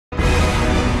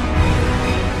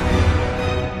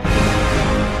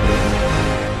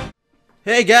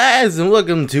Hey guys, and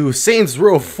welcome to Saints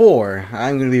Row 4.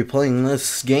 I'm going to be playing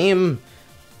this game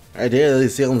right here that you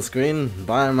see on the screen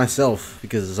by myself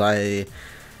because I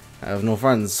have no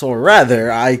friends, or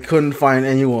rather, I couldn't find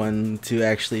anyone to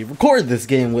actually record this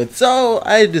game with, so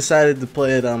I decided to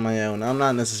play it on my own. I'm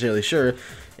not necessarily sure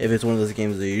if it's one of those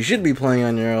games that you should be playing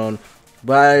on your own,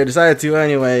 but I decided to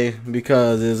anyway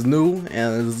because it's new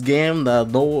and it's a game that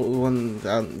no one,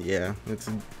 yeah, it's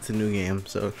a new game,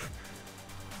 so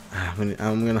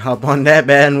I'm gonna hop on that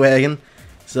bandwagon.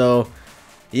 So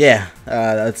yeah,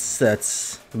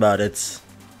 that's about it.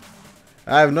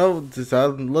 I have no.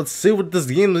 Let's see what this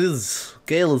game is.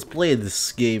 Okay, let's play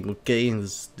this game. Okay,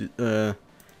 this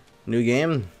new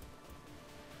game.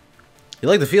 You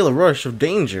like to feel the rush of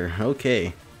danger?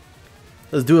 Okay,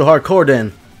 let's do it hardcore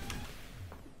then.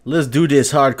 Let's do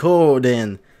this hardcore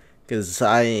then, cause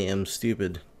I am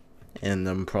stupid, and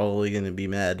I'm probably gonna be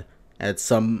mad at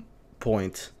some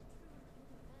point.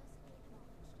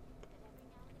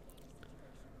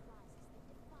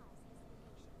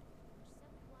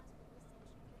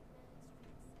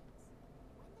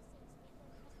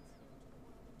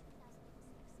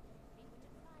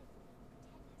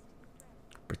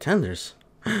 Pretenders?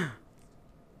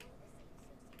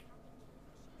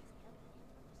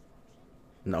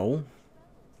 No.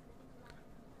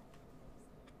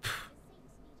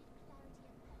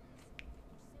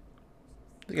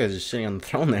 This guy's just sitting on the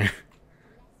throne there.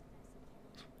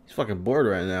 He's fucking bored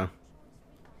right now.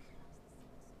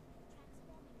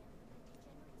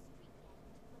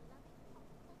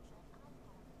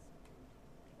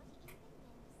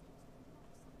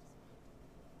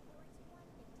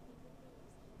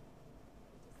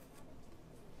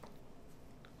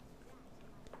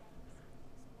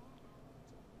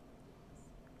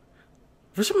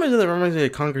 For some reason that reminds me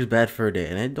of Conker's Bad Fur Day,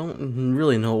 and I don't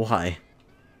really know why.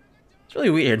 It's really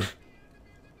weird.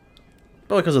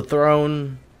 Probably because of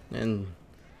Throne, and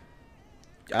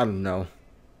I don't know.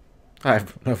 I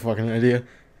have no fucking idea.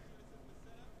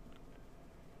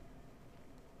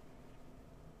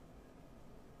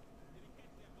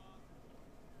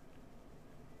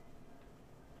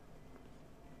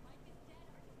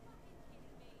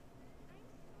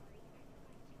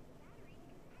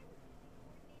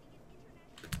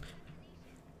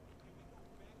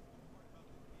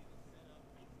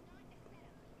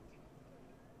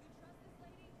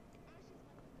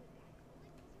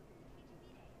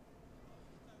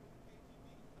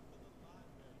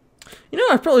 You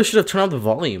know, I probably should have turned off the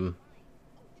volume.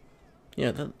 Yeah,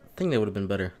 I think that would have been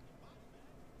better.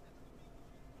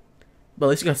 But at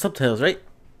least you got subtitles, right?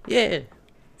 Yeah,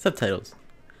 subtitles.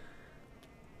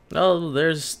 Oh,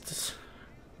 there's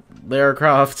Lara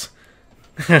Croft.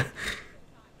 Hey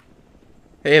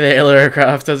there, Lara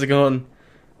Croft. How's it going?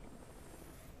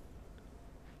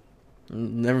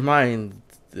 Never mind.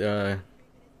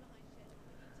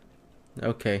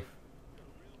 Okay.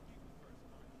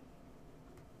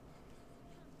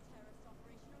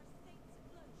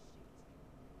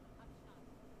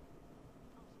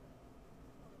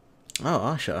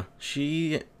 Oh, Asha.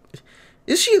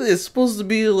 Is supposed to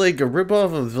be like a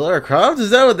ripoff of Lara Croft? Is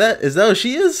that what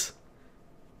she is?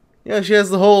 Yeah, she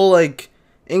has the whole like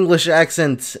English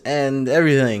accent and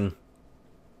everything.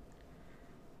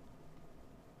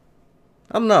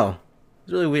 I don't know.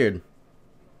 It's really weird.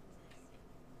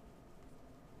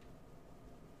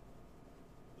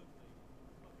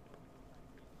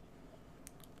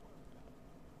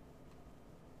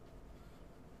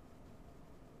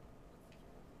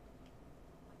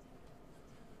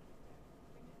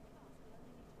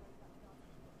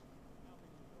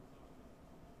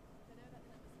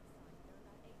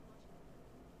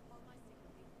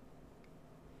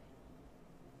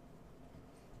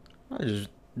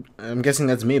 I'm guessing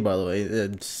that's me, by the way.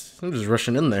 I'm just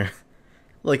rushing in there.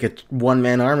 Like a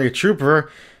one-man army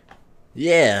trooper.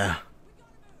 Yeah.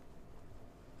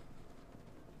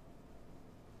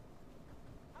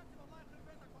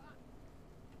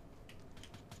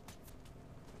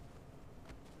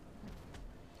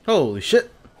 Holy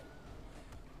shit.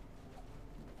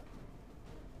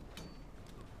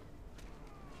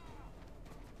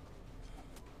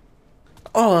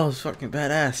 Oh, that was fucking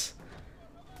badass.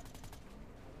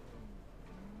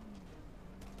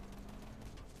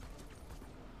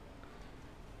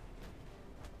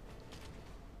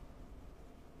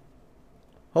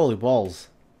 Holy balls.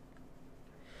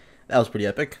 That was pretty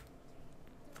epic.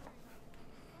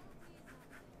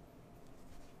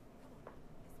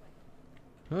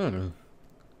 Don't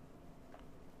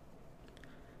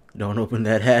open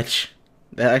that hatch.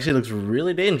 That actually looks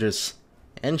really dangerous.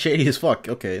 And shady as fuck.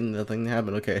 Okay, nothing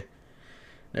happened. Okay.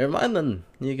 Never mind then.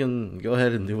 You can go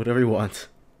ahead and do whatever you want.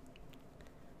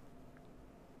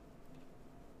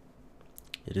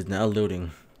 It is now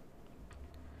loading.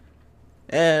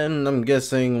 And I'm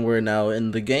guessing we're now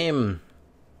in the game.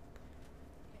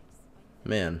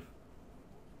 Man.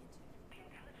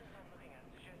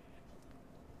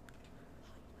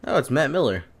 Oh, it's Matt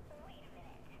Miller.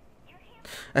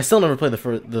 I still never played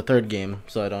the third game,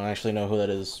 so I don't actually know who that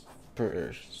is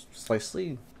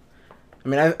precisely. I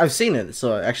mean, I've seen it,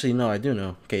 so actually, no, I do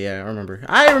know. Okay, yeah, I remember.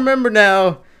 I remember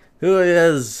now who it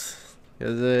is.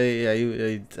 Because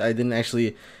I didn't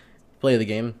actually play the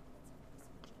game.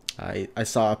 I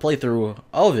saw a playthrough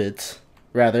of it,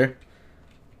 rather.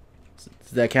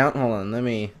 Does that count? Hold on, let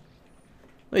me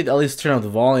at least turn up the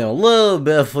volume a little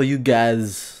bit for you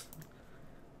guys.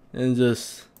 And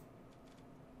just...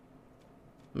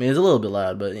 I mean, it's a little bit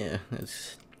loud, but yeah,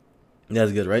 that's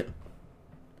good, right?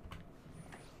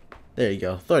 There you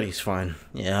go. 30's fine.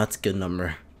 Yeah, that's a good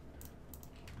number.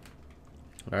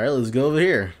 Alright, let's go over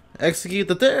here. Execute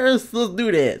the terrorists. Let's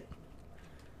do that.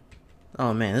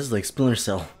 Oh man, this is like Splinter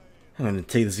Cell. I'm gonna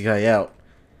take this guy out.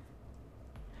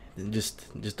 Just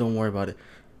don't worry about it.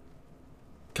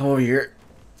 Come over here.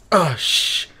 Oh,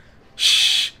 shh.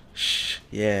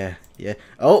 Yeah.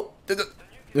 Oh,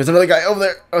 there's another guy over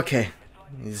there. Okay.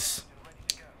 This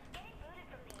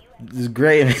is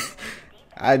great.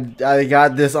 I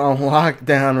got this on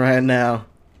lockdown right now.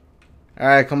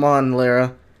 Alright, come on,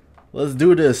 Lara. Let's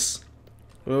do this.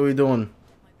 What are we doing?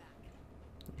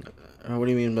 What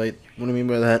do you mean by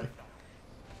that?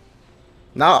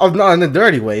 Not in a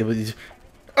dirty way, but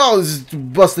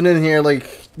just busting in here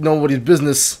like nobody's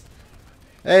business.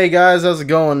 Hey guys, how's it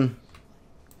going?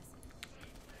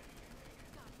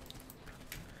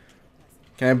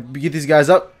 Can I get these guys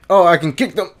up? Oh, I can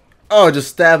kick them. Oh, just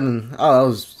stab them. Oh, that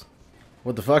was...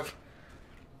 What the fuck?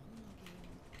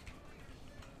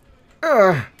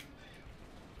 I'm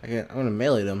gonna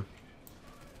melee them.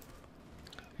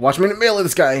 Watch me melee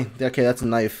this guy. Okay, that's a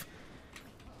knife.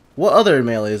 What other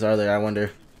melees are there, I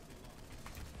wonder?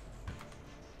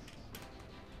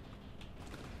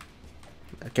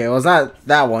 Okay, well, it's not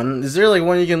that one. Is there like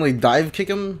one you can like dive kick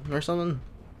him or something?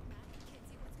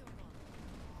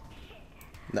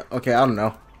 No, okay, I don't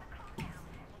know.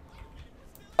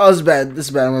 Oh, this is bad. This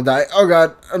is bad. I'm gonna die. Oh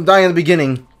god, I'm dying in the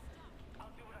beginning.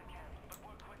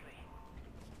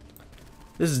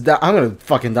 I'm gonna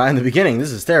fucking die in the beginning.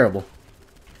 This is terrible.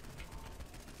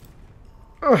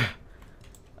 Ugh.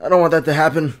 I don't want that to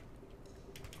happen.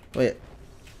 Wait.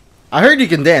 I heard you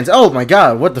can dance. Oh my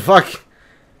god, what the fuck?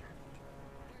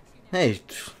 Hey,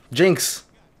 Jinx.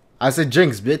 I said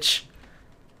Jinx, bitch.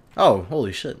 Oh,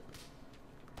 holy shit.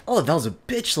 Oh, that was a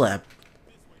bitch slap.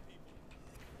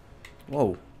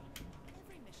 Whoa.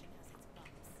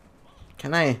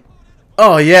 Can I?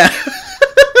 Oh, yeah.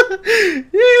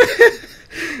 Yeah.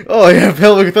 Oh, yeah,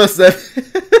 pelvic thrust that.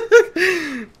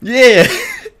 Yeah.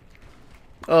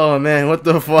 Oh, man, what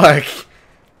the fuck?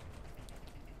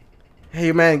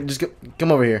 Hey, man, just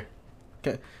come over here.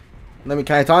 Can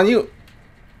I taunt you?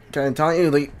 Can I taunt you?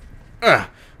 Like,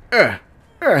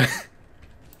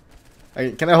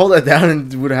 can I hold that down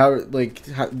and would how like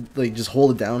just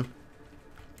hold it down?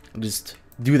 Just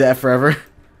do that forever.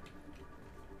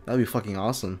 That'd be fucking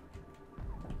awesome.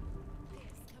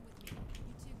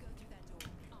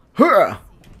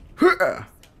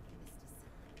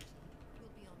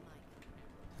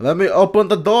 Let me open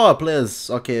the door, please.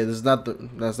 Okay, that's not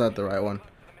the right one.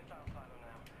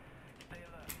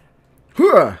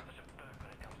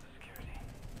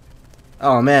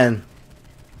 Oh man,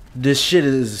 this shit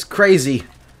is crazy.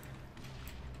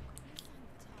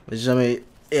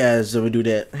 Yeah, so we do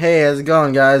that. Hey, how's it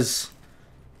going, guys?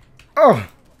 Oh,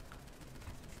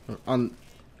 on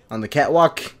the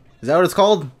catwalk. Is that what it's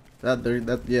called?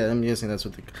 Yeah, I'm guessing that's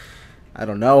what I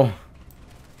don't know.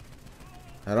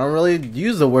 I don't really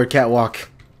use the word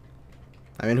catwalk.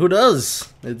 I mean, who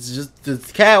does?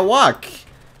 It's catwalk.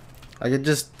 I could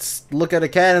just look at a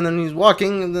cat and then he's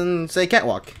walking and then say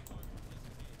catwalk.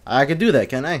 I could do that,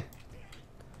 can't I?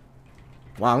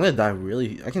 Wow, I'm gonna die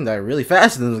I can die really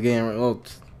fast in this game. Well,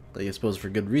 I suppose for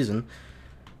good reason.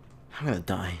 I'm gonna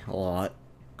die a lot.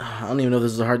 I don't even know if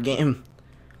this is a hard game.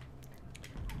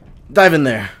 Dive in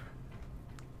there.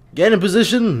 Get in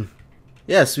position.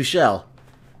 Yes, we shall.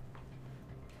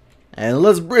 And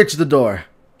let's breach the door.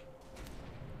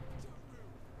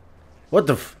 What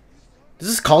the f... Is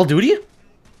this Call of Duty?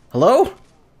 Hello?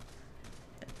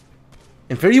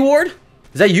 Infinity Ward?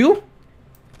 Is that you?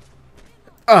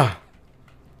 I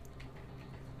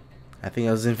think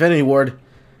it was Infinity Ward.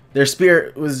 Their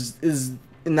spirit is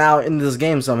now in this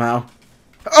game somehow.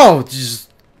 Oh,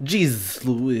 Jesus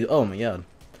Louis. Oh my god.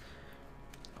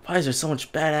 Why is there so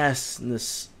much badass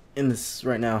in this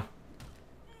right now?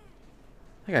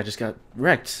 That guy just got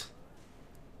wrecked.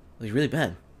 Like, really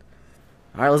bad.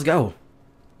 Alright, let's go.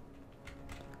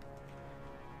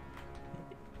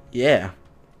 Yeah.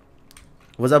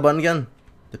 What's that button again?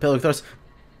 The pelvic thrust.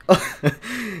 Oh,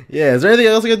 yeah, is there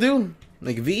anything else I can do?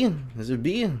 Like V? Is it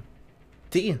B?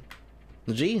 T?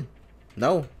 G?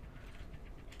 No.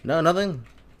 No, nothing?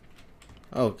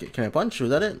 Oh, can I punch? Was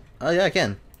that it? Oh, yeah, I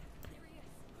can.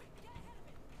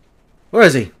 Where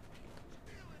is he?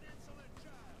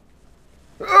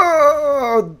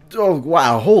 Oh,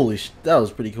 wow, holy sh... That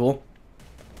was pretty cool.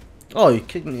 Oh, you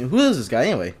kicked me. Who is this guy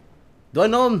anyway? Do I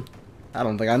know him? I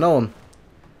don't think I know him.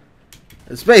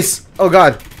 Space! Oh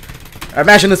god! I'm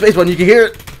mashing the space button, you can hear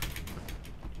it!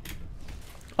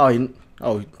 Oh,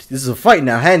 oh, this is a fight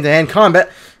now, hand-to-hand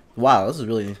combat. Wow, this is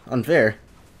really unfair.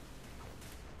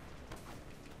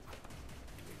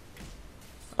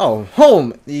 Oh,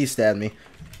 home! He stabbed me.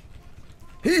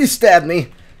 He stabbed me!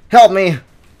 Help me!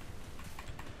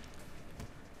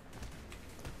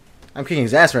 I'm kicking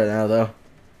his ass right now, though.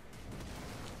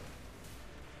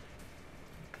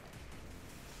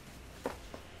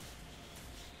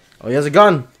 Oh, he has a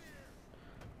gun!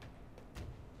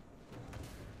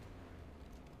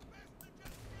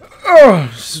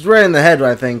 Oh, just right in the head,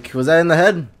 I think. Was that in the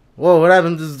head? Whoa, what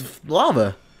happened to the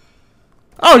lava?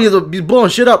 Oh, he's blowing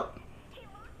shit up.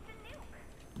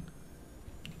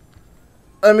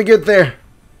 Let me get there.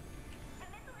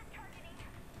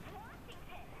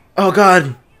 Oh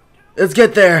god. Let's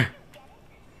get there.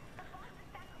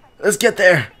 Let's get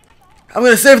there. I'm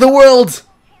gonna save the world!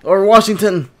 Or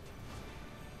Washington.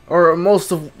 Or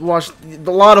most of Washington.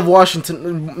 A lot of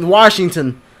Washington.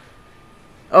 Washington.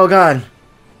 Oh god.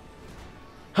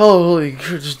 Holy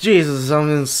Jesus,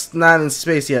 I'm not in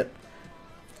space yet.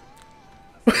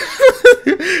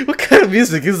 What kind of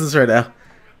music is this right now?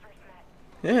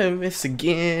 Yeah, miss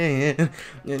again.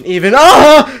 And even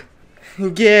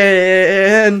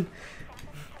again.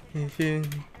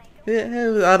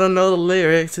 Yeah, I don't know the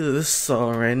lyrics to this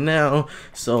song right now,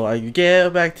 so I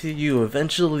get back to you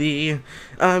eventually.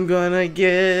 I'm gonna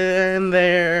get in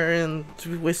there and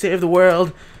save the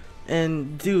world.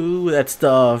 And do that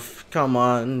stuff. Come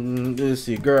on,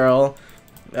 Lucy girl.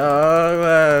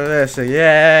 Oh,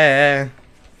 yeah.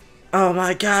 Oh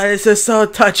my god, this is so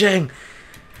touching.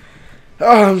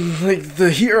 I'm like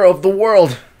the hero of the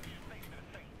world.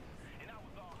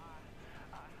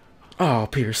 Oh,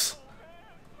 Pierce.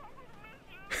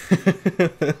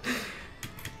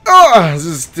 Oh,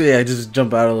 just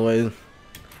jump out of the way.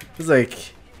 It's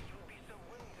like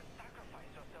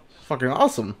fucking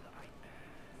awesome.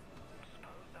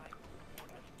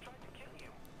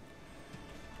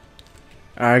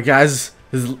 Alright guys,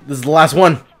 this is the last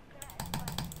one.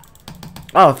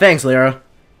 Oh, thanks, Lyra.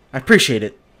 I appreciate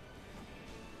it.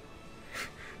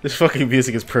 This fucking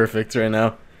music is perfect right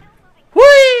now.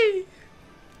 Whee!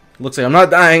 Looks like I'm not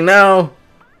dying now.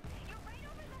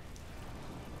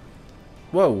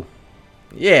 Whoa.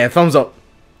 Yeah, thumbs up.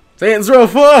 Saints Row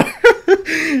 4!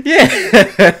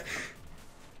 Yeah! That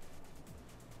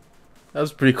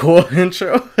was a pretty cool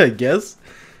intro, I guess.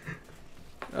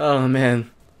 Oh, man.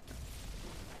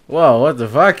 Whoa, what the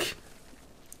fuck?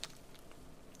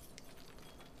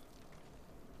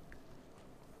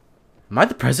 Am I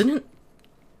the president?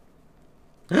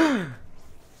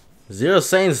 Zero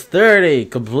Saints 30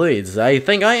 completes. I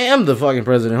think I am the fucking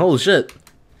president. Holy shit.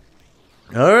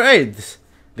 Alright.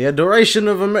 The Adoration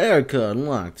of America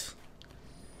unlocked.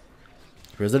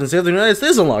 Presidency of the United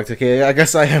States unlocked. Okay, I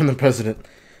guess I am the president.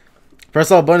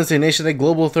 Press all buttons to initiate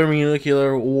global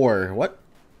thermonuclear war. What?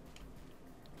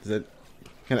 Is it...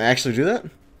 Can I actually do that?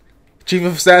 Chief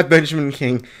of Staff Benjamin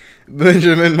King.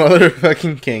 Benjamin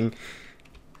motherfucking King.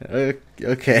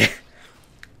 Okay.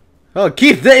 Oh,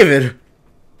 Keith David!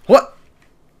 What?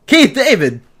 Keith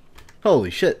David! Holy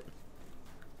shit.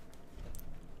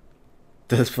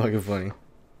 That's fucking funny.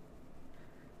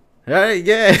 Alright,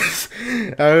 guys.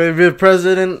 I'm gonna be the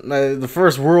president. The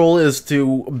first rule is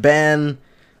to ban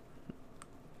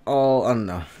all... I don't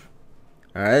know.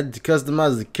 Alright, to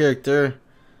customize the character.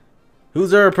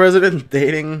 Who's our president?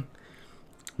 Dating.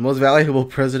 Most valuable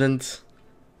president.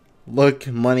 Look,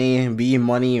 money, be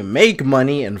money, make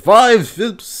money, and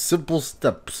 5 simple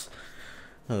steps.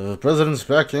 President's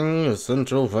backing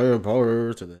essential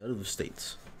firepower to the head of the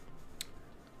state.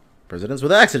 Presidents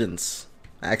with accidents.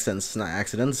 Accents, not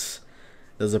accidents.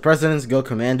 Does the president go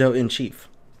commando in chief?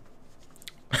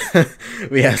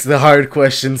 We ask the hard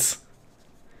questions.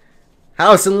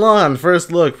 House and lawn.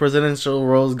 First look. Presidential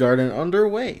rose garden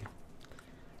underway.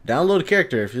 Download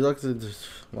character. If you look at this.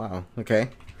 Wow. Okay.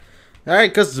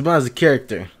 Alright, customize the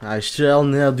character. I shall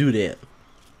now do that.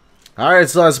 Alright,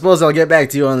 so I suppose I'll get back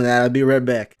to you on that. I'll be right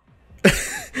back.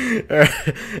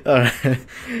 Alright.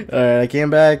 I came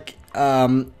back. I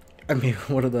mean,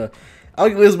 what are the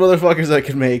ugliest motherfuckers I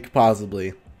could make,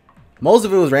 possibly? Most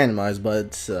of it was randomized,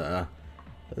 but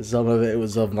some of it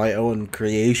was of my own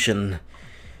creation.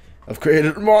 I've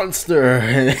created a monster.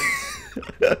 Here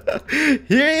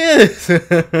he is.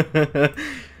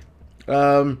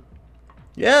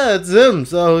 Yeah, it's him.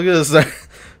 So we're gonna start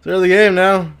the game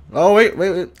now. Oh wait,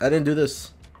 I didn't do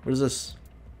this. What is this?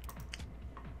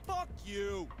 Fuck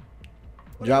you.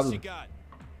 What Job. else you got?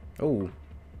 Oh,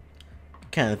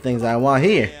 kind of things I want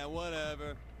here. Yeah,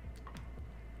 whatever.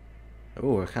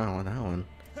 Oh, I kind of want that one.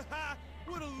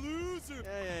 What a loser.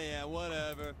 Yeah,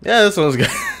 whatever. Yeah, this one's good.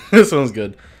 This one's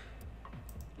good.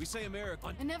 We say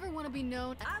America. I never want to be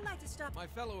known. I'd like to stop My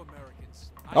fellow Americans.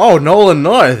 Oh, Nolan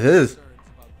North is.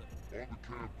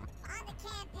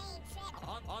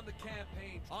 On the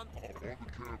campaign.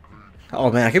 Oh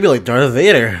man, I could be like Darth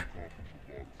Vader.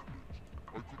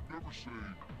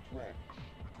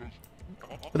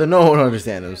 But then no one will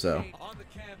understand him, so.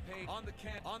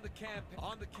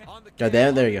 God damn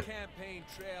it, there you go. Campaign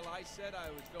trail, I said I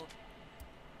was going.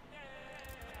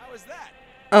 How was that?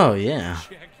 Oh yeah.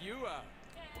 Check you out.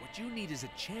 What you need is a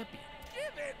champion.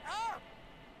 Give it up.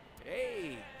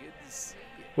 Hey, good to see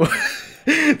you.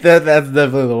 That's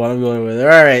definitely the one I'm going with.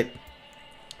 Alright.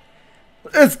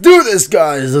 Let's do this,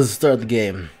 guys. Let's start the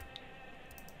game.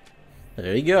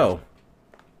 There you go.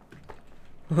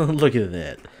 Look at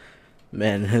that.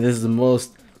 Man, this is the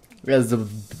most... That's the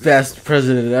best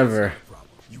president ever.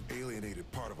 You alienated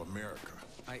part of America.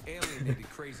 I alienated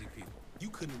crazy people. You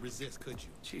couldn't resist, could you?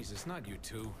 Jeez, it's not you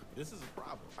two. This is a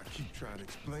problem. I keep trying to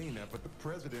explain that, but the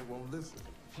president won't listen.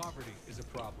 Poverty is a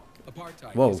problem.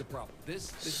 Apartheid Whoa. is a problem.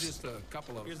 This is just a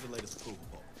couple of... Here's the latest approval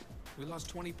poll. We lost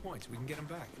 20 points. We can get them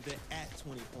back. They're at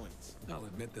 20 points. I'll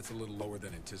admit that's a little lower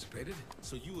than anticipated.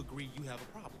 So you agree you have a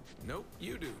problem? Nope,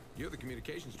 you do. You're the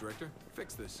communications director.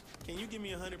 Fix this. Can you give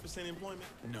me 100% employment?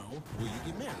 No. Will you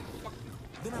get married? Fuck no.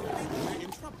 Then I think we're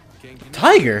in trouble. King, you know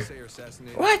Tiger? what you say or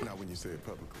assassinate? What? Not when you say it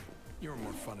publicly. You're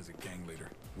more fun as a gang leader.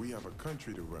 We have a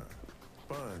country to run.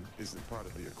 Fun isn't part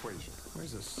of the equation.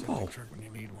 Where's a silly Oh. trick when you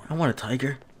need one? I want a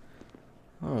tiger.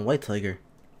 I want a white tiger.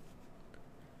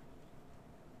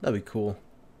 That'd be cool.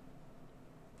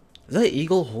 Is that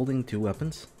eagle holding two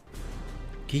weapons?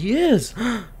 He is!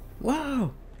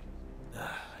 Wow! I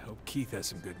hope Keith has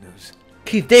some good news.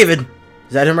 Keith David!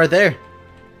 Is that him right there?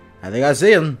 I think I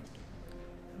see him.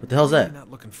 What the hell's that? I'm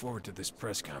not looking forward to this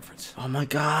press conference. Oh my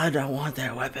god, I want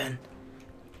that weapon.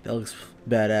 That looks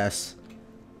badass.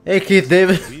 Hey Keith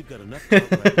David! We've got enough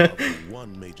right now for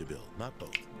one major bill, not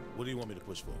both. What do you want me to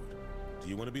push forward? Do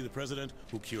you want to be the president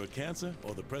who cured cancer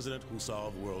or the president who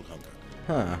solved world hunger?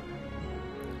 Huh.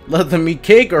 Let them eat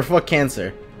cake or fuck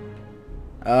cancer?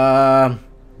 Huh,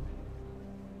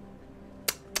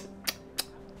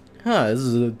 this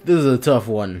is a tough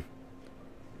one.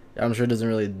 I'm sure it doesn't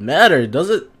really matter,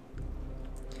 does it?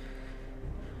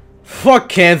 Fuck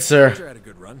cancer. Sure had a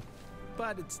good run,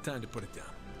 but it's time to put it down.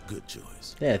 Good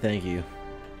choice. Yeah, thank you.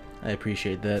 I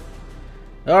appreciate that.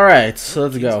 Alright, so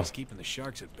let's go. He's keeping the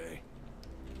sharks at bay.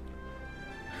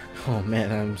 Oh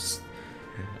man,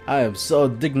 I am so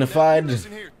dignified.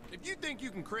 Listen here. If you think you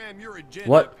can cram your agenda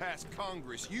What? past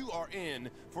Congress, you are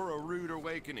in for a rude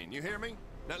awakening. You hear me?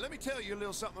 Now let me tell you a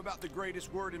little something about the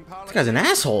greatest word in politics. This guy's an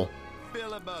asshole.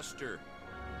 Filibuster.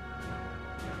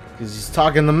 Because he's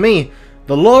talking to me.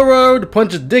 The low road,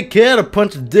 punch a dickhead or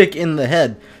punch a dick in the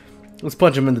head. Let's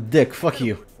punch him in the dick. Fuck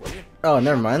you. Oh,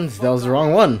 never mind. That was the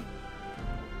wrong one.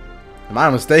 My I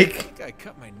mistake. think I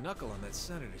cut my knuckle on that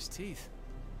senator's teeth.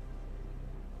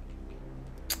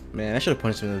 Man, I should have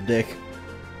punched him in the dick.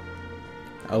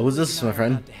 Oh, who's this, my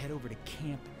friend? About to head over to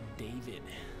Camp David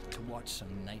to watch some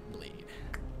Nightblade.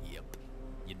 Yep.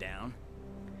 You down?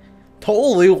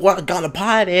 Totally got a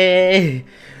party.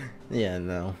 Yeah,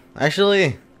 no.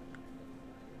 Actually,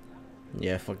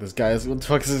 yeah, fuck this guy. What the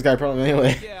fuck is this guy problem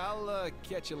anyway? Yeah, I'll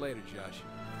catch you later, Josh.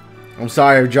 I'm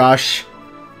sorry, Josh.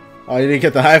 Oh, you didn't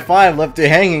get the high five, left you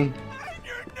hanging. I'm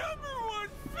your #1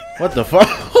 fan. What the fuck?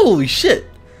 Holy shit.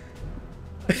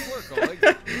 Nice work,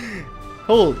 Oleg.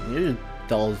 Holy, you're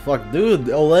dull as fuck, dude.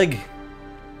 Oleg.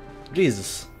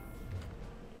 Jesus.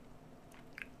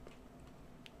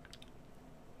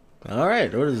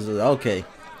 Alright, what is it? Okay.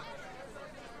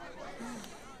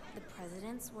 The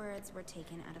president's words were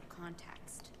taken out of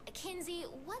context. Kinsey,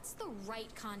 what's the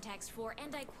right context for,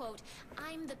 and I quote,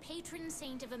 "I'm the patron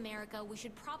saint of America. We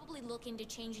should probably look into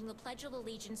changing the Pledge of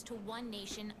Allegiance to one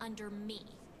nation under me."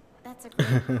 That's a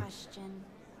great question.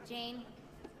 Jane?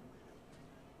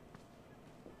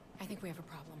 I think we have a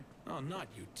problem. Oh, not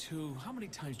you two. How many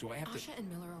times do I have to... Asha and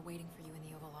Miller are waiting for you in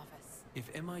the Oval Office.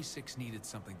 If MI6 needed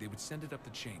something, they would send it up the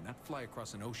chain, not fly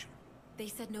across an ocean. They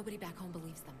said nobody back home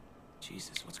believes them.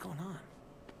 Jesus, what's going on?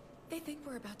 They think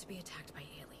we're about to be attacked by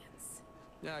aliens.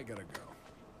 Yeah, I gotta go.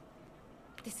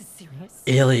 This is serious.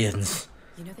 Aliens.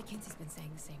 You know that Kinsey's been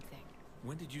saying the same thing.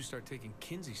 When did you start taking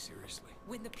Kinsey seriously?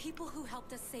 When the people who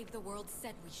helped us save the world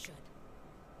said we should.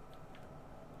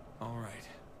 All right,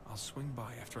 I'll swing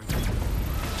by after I...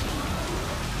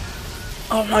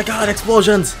 Oh my god,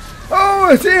 explosions! Oh,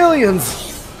 it's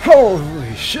aliens!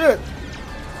 Holy shit!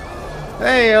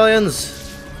 Hey,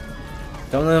 aliens!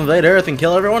 Come to invade Earth and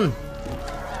kill everyone?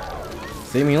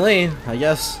 Seemingly, I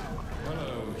guess.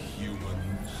 Hello,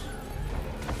 humans.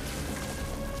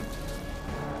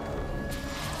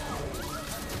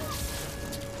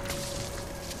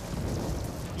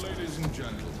 Ladies and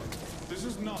gentlemen, this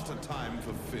is not a time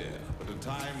for fear, but a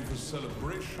time for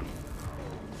celebration.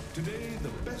 Today, the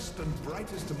best and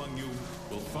brightest among you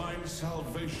will find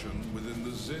salvation within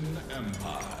the Zin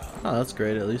Empire. Oh, that's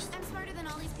great, at least. I'm smarter than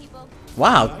all these people.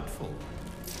 Wow. Delightful.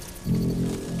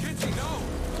 Kinsey, no!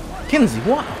 Kinsey,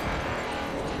 wow.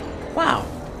 Wow.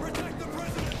 Protect the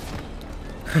president!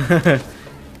 I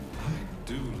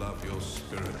do love your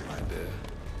spirit, my dear.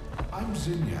 I'm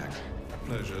Zinyak.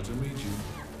 Pleasure to meet you.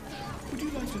 Would you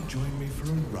like to join me for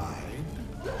a ride?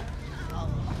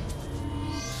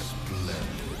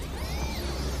 Splendid.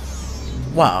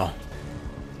 Wow.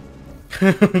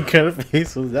 What kind of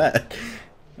face was that?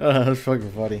 Oh, that was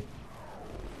fucking funny.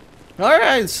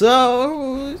 Alright,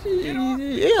 so...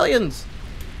 aliens!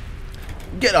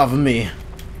 Get off of me!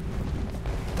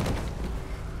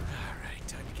 Alright,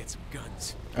 time to get some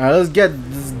guns. Alright, let's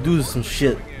do some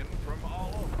shit.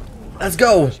 Let's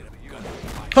go!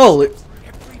 Holy...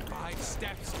 Every 5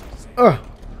 steps. Oh,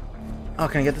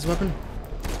 can I get this weapon?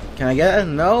 Can I get it?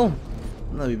 No?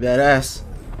 That'd be badass.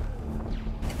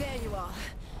 There you are.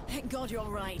 Thank God you're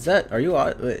right. Is that... are you...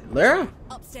 wait, Lara?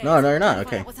 Upstairs. No, you're not. Find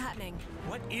Okay. out what's happening?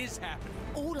 What is happening?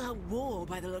 All out war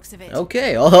by the looks of it.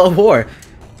 Okay, all out war.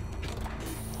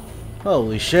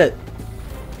 Holy shit.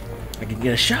 I can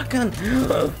get a shotgun.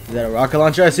 Is that a rocket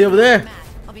launcher I see over there? Matt,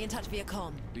 I'll be in touch via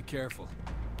comm. Be careful.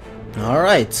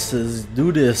 Alright, let's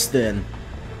do this then.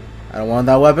 I don't want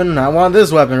that weapon. I want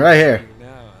this weapon right here.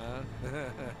 Now,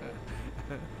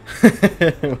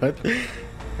 What?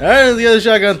 Alright, let's get a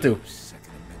shotgun too.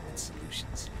 Second Amendment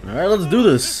solutions. Alright, let's do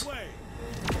this.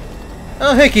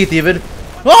 Oh, hey, Keith David.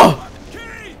 Oh!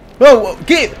 Oh,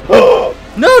 Keith! Oh!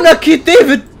 No, not Keith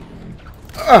David!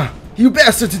 You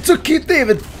bastards! It took Keith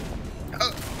David!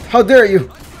 How dare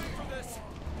you!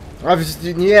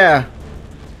 Obviously, yeah.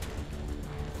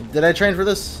 Did I train for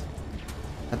this?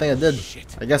 I think I did.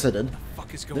 I guess I did. What the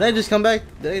fuck is going Did I on? just come back?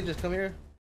 Did I just come here?